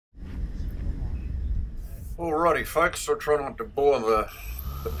Alrighty folks, I'll try not to bore the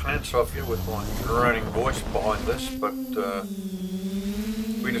pants off you with my droning voice behind this, but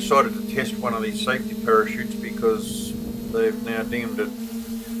we decided to test one of these safety parachutes because they've now deemed it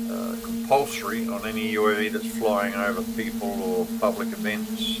compulsory on any UAV that's flying over people or public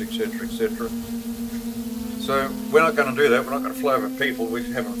events, etc, etc. So we're not going to do that, we're not going to fly over people, we're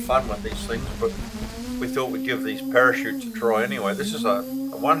having fun with these things, but we thought we'd give these parachutes a try anyway. This is a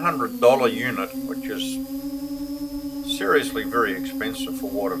 $100 unit, which is seriously very expensive for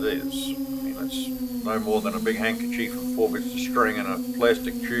what it is. I mean, it's no more than a big handkerchief and 4 bits of string and a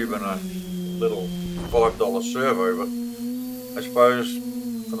plastic tube and a little $5 servo, but I suppose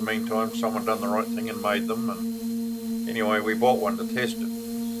for the meantime someone done the right thing and made them, and anyway we bought one to test it.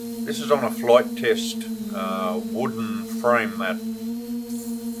 This is on a flight test wooden frame, that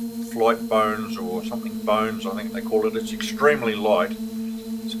flight bones or something bones I think they call it. It's extremely light.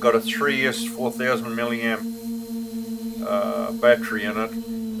 It's got a 3S 4000 milliamp battery in it.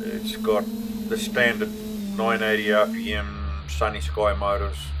 It's got the standard 980 RPM Sunny Sky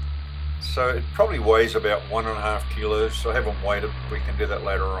motors. So it probably weighs about 1.5 kilos. I haven't weighed it. We can do that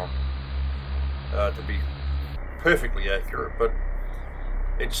later on to be perfectly accurate. But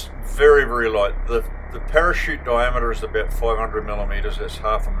it's very, very light. The parachute diameter is about 500 millimeters. That's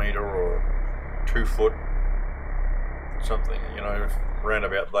half a meter or 2 foot, something, you know, around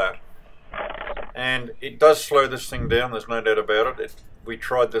about that. And it does slow this thing down, there's no doubt about it. We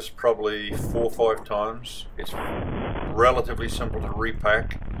tried this probably 4 or 5 times. It's relatively simple to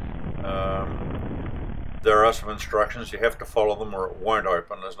repack. There are some instructions, you have to follow them or it won't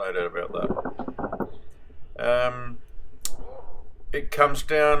open, there's no doubt about that. It comes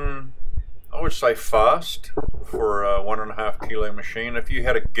down, I would say, fast for a 1.5 kilo machine. If you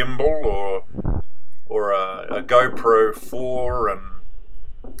had a gimbal or a GoPro 4 and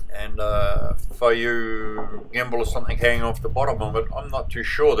Fayou gimbal or something hanging off the bottom of it, I'm not too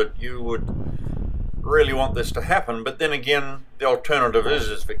sure that you would really want this to happen. But then again, the alternative is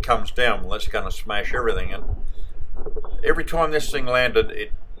if it comes down, well, that's going to smash everything. And every time this thing landed,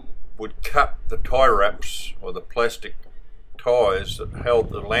 it would cut the tie wraps or the plastic ties that held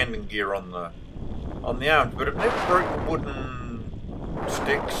the landing gear on the arms, but it never broke the wooden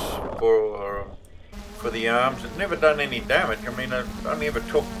sticks for the arms. It never done any damage. I mean, it only ever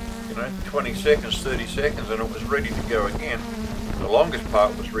took, 20 seconds, 30 seconds, and it was ready to go again. The longest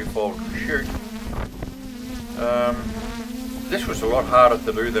part was refold and shoot. This was a lot harder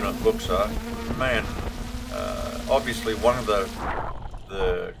to do than it looks. Man, obviously one of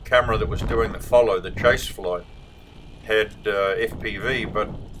the camera that was doing the follow, the chase flight, had FPV, but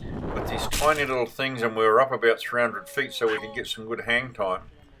with these tiny little things, and we were up about 300 feet so we could get some good hang time.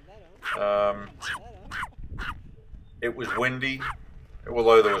 It was windy,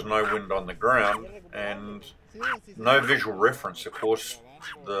 although there was no wind on the ground, and no visual reference. Of course,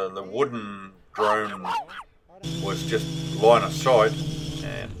 the wooden drone was just line of sight,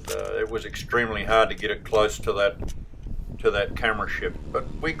 and it was extremely hard to get it close to that camera ship. But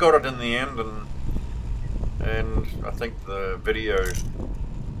we got it in the end, and I think the video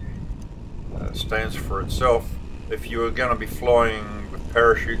stands for itself. If you were going to be flying with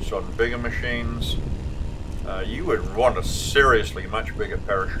parachutes on bigger machines, you would want a seriously much bigger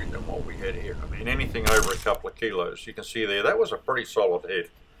parachute than what we had here. I mean, anything over a couple of kilos. You can see there, that was a pretty solid head.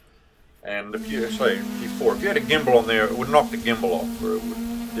 And if you say before, if you had a gimbal on there, it would knock the gimbal off, or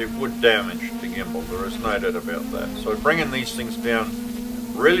it would damage the gimbal. There is no doubt about that. So bringing these things down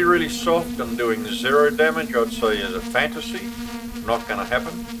really, really soft and doing 0 damage, I'd say is a fantasy. Not going to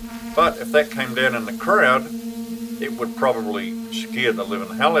happen. But if that came down in the crowd, it would probably scare the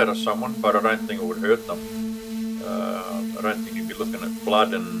living hell out of someone, but I don't think it would hurt them. I don't think you'd be looking at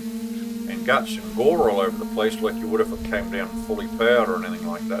blood and guts and gore all over the place like you would if it came down fully powered or anything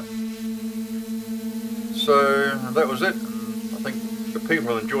like that. So that was it. I think the people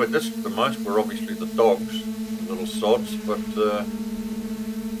who enjoyed this the most were obviously the dogs, little sods, but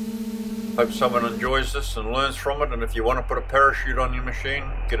hope someone enjoys this and learns from it. And if you want to put a parachute on your machine,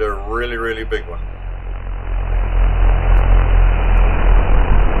 get a really, really big one.